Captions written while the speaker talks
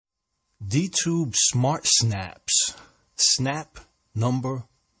DTube Smart Snaps. Snap number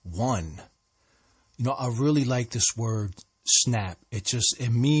 1. You know, I really like this word snap. It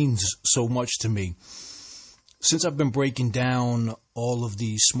means so much to me. Since I've been breaking down all of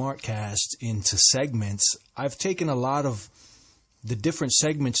these SmartCasts into segments, I've taken a lot of the different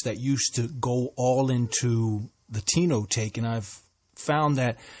segments that used to go all into the Tino take, and I've found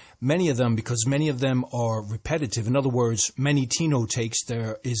that many of them, because many of them are repetitive. In other words, many Tino takes,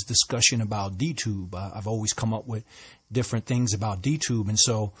 there is discussion about DTube. I've always come up with different things about DTube, and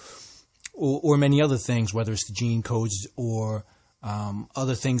so, or many other things, whether it's the gene codes or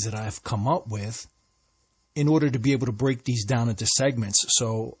other things that I've come up with in order to be able to break these down into segments.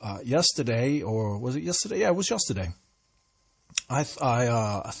 So yesterday, or was it yesterday? Yeah, it was yesterday. I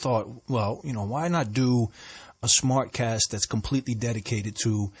thought, well, you know, why not do a SmartCast that's completely dedicated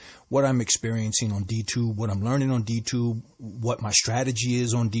to what I'm experiencing on DTube, what I'm learning on DTube, what my strategy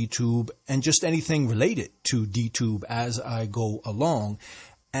is on DTube, and just anything related to DTube as I go along.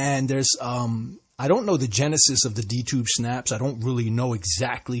 And there's, I don't know the genesis of the DTube snaps. I don't really know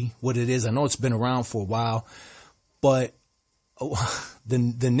exactly what it is. I know it's been around for a while, but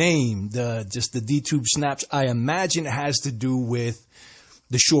the name, just the DTube snaps, I imagine it has to do with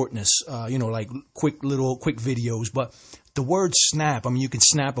the shortness, you know, like quick videos. But the word snap, I mean, you can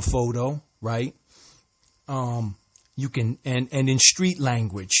snap a photo, right? You can, and in street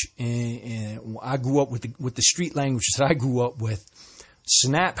language, and I grew up with the street language that I grew up with.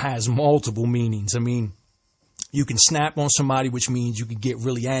 Snap has multiple meanings. I mean, you can snap on somebody, which means you can get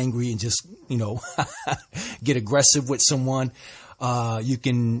really angry and just, you know, get aggressive with someone. You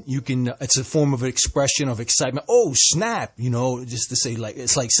can, it's a form of expression of excitement. Oh, snap, you know, just to say, like,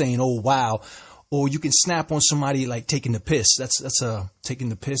 it's like saying, oh, wow. Or you can snap on somebody like taking the piss. Taking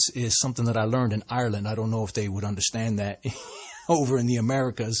the piss is something that I learned in Ireland. I don't know if they would understand that over in the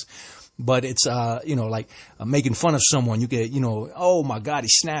Americas. But it's, you know, like making fun of someone. You get, you know, oh my God, he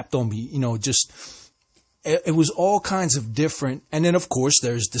snapped on me. You know, just, it was all kinds of different. And then, of course,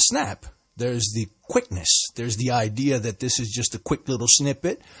 there's the snap. There's the quickness. There's the idea that this is just a quick little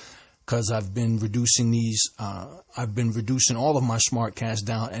snippet, because I've been reducing all of my SmartCasts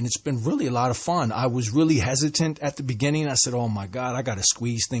down, and it's been really a lot of fun. I was really hesitant at the beginning. I said, oh my God, I got to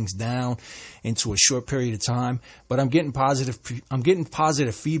squeeze things down into a short period of time, but I'm getting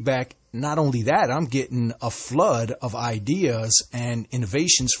positive feedback. Not only that, I'm getting a flood of ideas and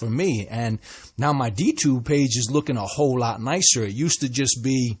innovations for me. And now my DTube page is looking a whole lot nicer. It used to just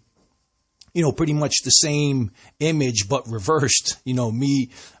be, you know, pretty much the same image, but reversed. You know, me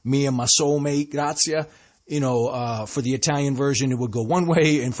and my soulmate, Grazia, you know, for the Italian version, it would go one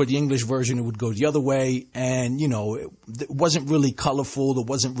way, and for the English version, it would go the other way. And, you know, it wasn't really colorful. There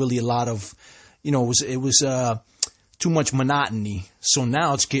wasn't really a lot of, you know, it was too much monotony. So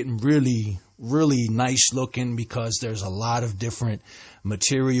now it's getting really, really nice looking, because there's a lot of different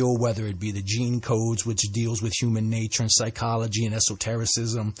material, whether it be the gene codes, which deals with human nature and psychology and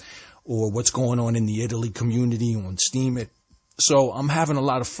esotericism, or what's going on in the Italy community on Steemit. So I'm having a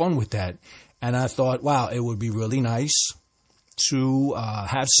lot of fun with that. And I thought, wow, it would be really nice to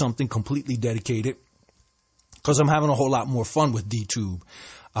have something completely dedicated, because I'm having a whole lot more fun with DTube.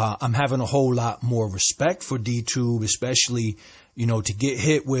 I'm having a whole lot more respect for DTube, especially, you know, to get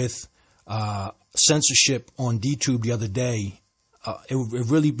hit with censorship on DTube the other day. It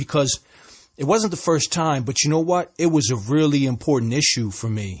really, because it wasn't the first time, but you know what? It was a really important issue for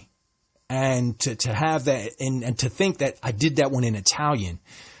me. And to have that, and to think that I did that one in Italian.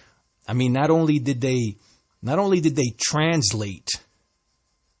 I mean, not only did they translate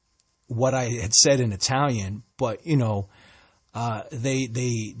what I had said in Italian, but, you know,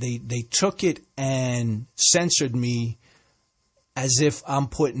 they took it and censored me as if I'm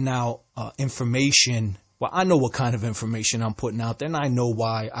putting out information. Well, I know what kind of information I'm putting out there, and I know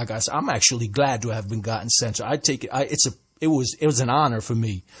why I'm actually glad to have been gotten censored. I take it. It was an honor for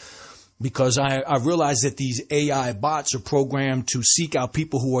me, because I realized that these AI bots are programmed to seek out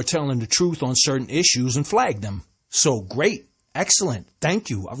people who are telling the truth on certain issues and flag them. So great. Excellent. Thank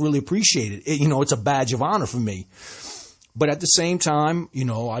you. I really appreciate it. You know, it's a badge of honor for me. But at the same time, you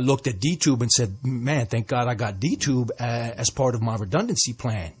know, I looked at DTube and said, man, thank God I got DTube as part of my redundancy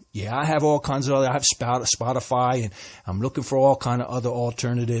plan. Yeah, I have all kinds of I have Spotify, and I'm looking for all kind of other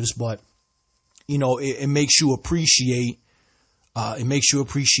alternatives. But, you know, it makes you appreciate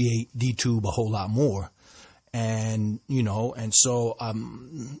DTube a whole lot more. And, you know, and so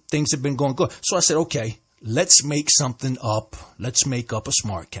things have been going good. So I said, okay, let's make something up. Let's make up a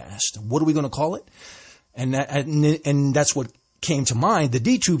SmartCast. What are we going to call it? And that's what came to mind, the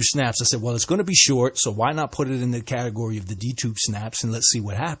DTube snaps. I said, well, it's going to be short, so why not put it in the category of the DTube snaps, and let's see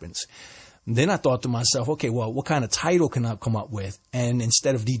what happens. Then I thought to myself, okay, well, what kind of title can I come up with? And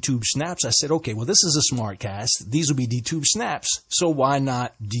instead of DTube Snaps, I said, okay, well, this is a smart cast. These will be DTube Snaps. So why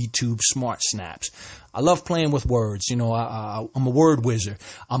not DTube Smart Snaps? I love playing with words. You know, I'm a word wizard.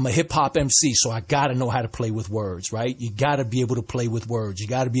 I'm a hip hop MC, so I got to know how to play with words, right? You got to be able to play with words. You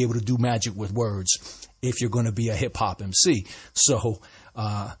got to be able to do magic with words if you're going to be a hip hop MC. So,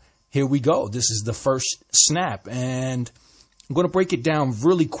 here we go. This is the first snap, and I'm going to break it down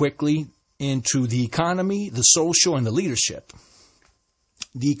really quickly into the economy, the social, and the leadership.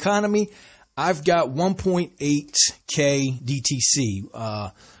 The economy, I've got 1.8K DTC,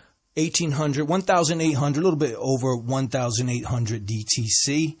 1,800, a little bit over 1,800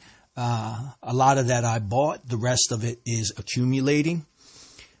 DTC. A lot of that I bought. The rest of it is accumulating.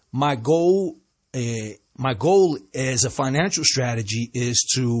 My goal as a financial strategy is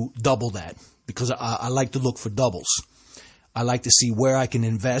to double that, because I like to look for doubles. I like to see where I can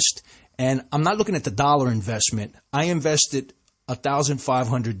invest. And I'm not looking at the dollar investment. I invested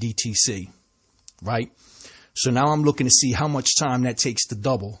 1,500 DTC, right? So now I'm looking to see how much time that takes to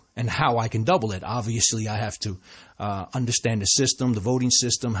double and how I can double it. Obviously, I have to understand the system, the voting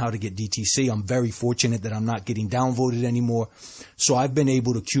system, how to get DTC. I'm very fortunate that I'm not getting downvoted anymore. So I've been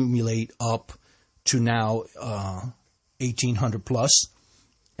able to accumulate up to now 1,800 plus.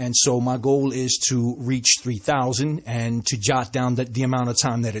 And so my goal is to reach 3,000 and to jot down the amount of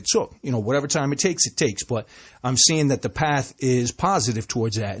time that it took. You know, whatever time it takes, it takes. But I'm seeing that the path is positive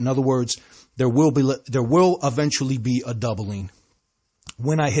towards that. In other words, there will eventually be a doubling.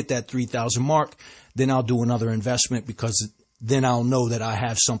 When I hit that 3,000 mark, then I'll do another investment, because then I'll know that I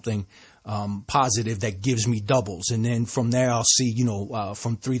have something positive that gives me doubles. And then from there, I'll see,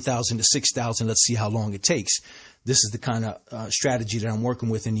 from 3,000 to 6,000, let's see how long it takes. This is the kind of strategy that I'm working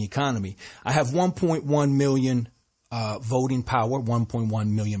with in the economy. I have 1.1 million voting power, 1.1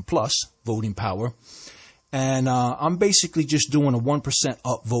 million plus voting power. And I'm basically just doing a 1%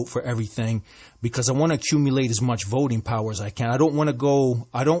 upvote for everything, because I want to accumulate as much voting power as I can. I don't want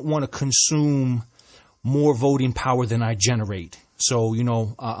to consume more voting power than I generate. So,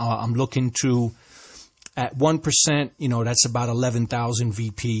 I'm looking to, at 1%, that's about 11,000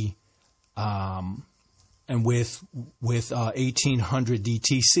 VP. And with 1,800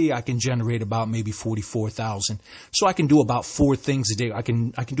 DTC, I can generate about maybe 44,000. So I can do about 4 things a day. I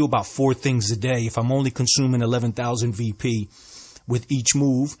can do about 4 things a day if I'm only consuming 11,000 VP with each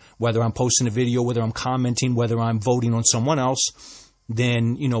move, whether I'm posting a video, whether I'm commenting, whether I'm voting on someone else.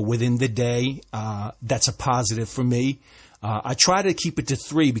 Then, within the day, that's a positive for me. I try to keep it to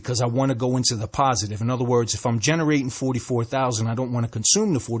 3 because I want to go into the positive. In other words, if I'm generating 44,000, I don't want to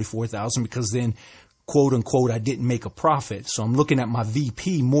consume the 44,000, because then, quote unquote, I didn't make a profit. So I'm looking at my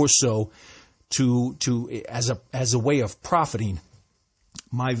VP more so as a way of profiting.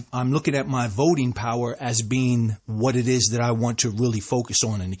 I'm looking at my voting power as being what it is that I want to really focus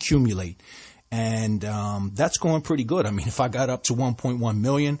on and accumulate. And that's going pretty good. I mean, if I got up to 1.1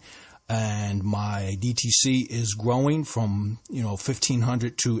 million and my DTC is growing from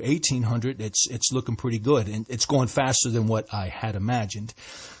 1,500 to 1,800, it's looking pretty good, and it's going faster than what I had imagined.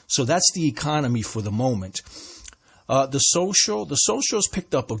 So that's the economy for the moment. The social has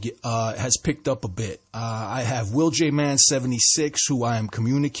picked up a bit. I have Will J Man 76, who I am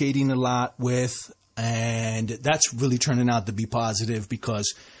communicating a lot with, and that's really turning out to be positive,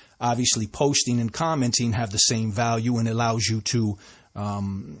 because obviously posting and commenting have the same value, and allows you to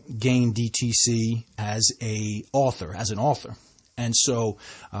gain DTC as an author. And so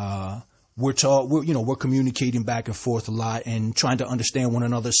we're communicating back and forth a lot and trying to understand one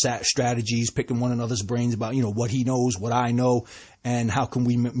another's strategies, picking one another's brains about, what he knows, what I know, and how can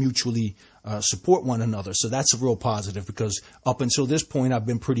we mutually support one another. So that's a real positive, because up until this point, I've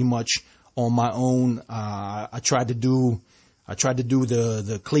been pretty much on my own. I tried to do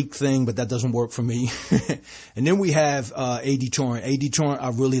the clique thing, but that doesn't work for me. And then we have AD Torrent. AD Torrent I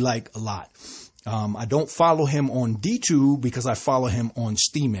really like a lot. I don't follow him on DTube because I follow him on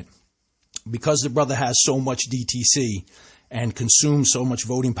Steemit. Because the brother has so much DTC and consumes so much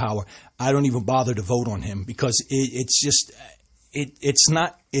voting power, I don't even bother to vote on him, because it's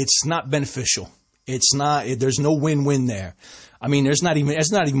not beneficial. There's no win-win there. I mean, it's not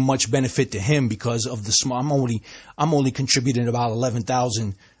even much benefit to him, because of the small. I'm only contributing about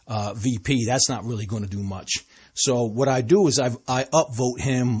 11,000 VP. That's not really going to do much. So what I do is I upvote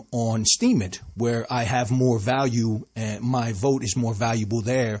him on Steemit, where I have more value, and my vote is more valuable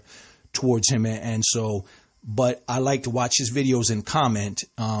there towards him. And so, but I like to watch his videos and comment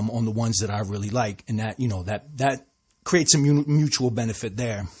on the ones that I really like, and that creates a mutual benefit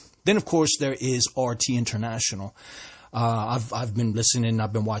there. Then, of course, there is RT International. I've been listening.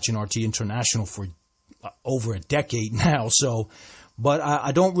 I've been watching RT International for over a decade now. So, but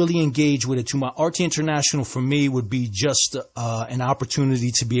I don't really engage with it too much. RT International for me would be just an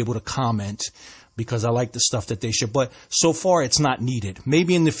opportunity to be able to comment, because I like the stuff that they share. But so far, it's not needed.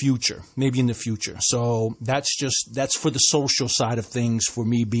 Maybe in the future. So that's for the social side of things, for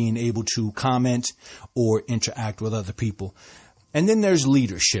me being able to comment or interact with other people. And then there's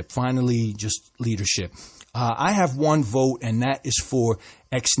leadership. Finally, just leadership. I have one vote, and that is for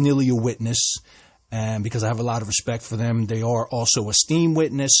Ex Nihilo Witness. And because I have a lot of respect for them, they are also a Steem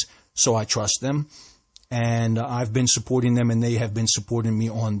witness, so I trust them. And I've been supporting them, and they have been supporting me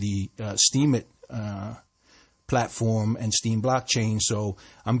on the Steemit platform and Steem blockchain. So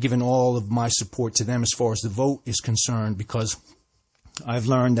I'm giving all of my support to them as far as the vote is concerned, because I've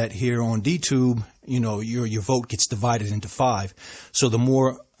learned that here on DTube, your vote gets divided into 5. So the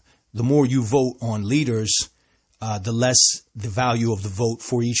more you vote on leaders, the less the value of the vote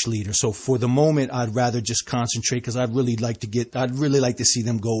for each leader. So for the moment, I'd rather just concentrate, because I'd really like to see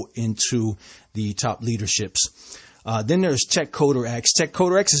them go into the top leaderships. Then there's TechCoder X.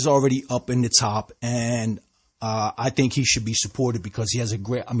 TechCoder X is already up in the top, and I think he should be supported because he has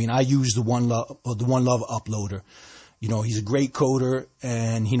I use the One Love uploader. He's a great coder,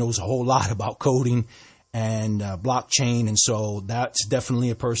 and he knows a whole lot about coding and blockchain, and so that's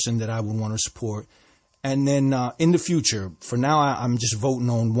definitely a person that I would want to support. And then in the future, for now, I'm just voting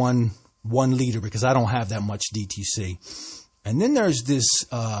on one leader, because I don't have that much DTC. And then there's this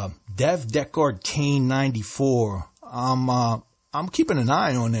Dev Deckard Kane 94. I'm keeping an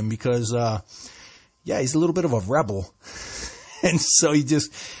eye on him because he's a little bit of a rebel. And so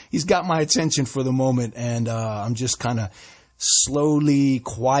he's got my attention for the moment, and I'm just kind of slowly,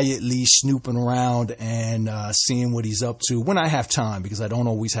 quietly snooping around and seeing what he's up to when I have time, because I don't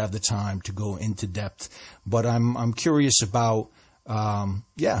always have the time to go into depth. But I'm curious about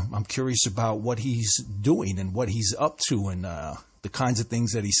I'm curious about what he's doing and what he's up to, and the kinds of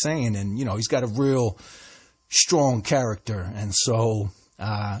things that he's saying. And he's got a real strong character, and so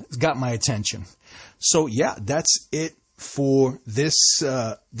it's got my attention. So that's it for this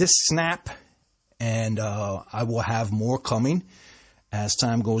snap. And I will have more coming as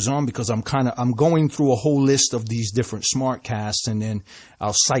time goes on, because I'm going through a whole list of these different SmartCasts, and then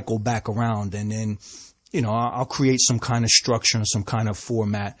I'll cycle back around, and then I'll create some kind of structure and some kind of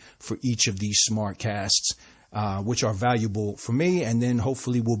format for each of these SmartCasts, which are valuable for me, and then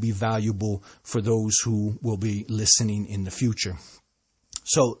hopefully will be valuable for those who will be listening in the future.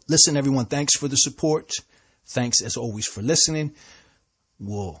 So listen, everyone, thanks for the support. Thanks as always for listening.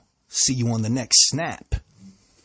 We'll see you on the next snap.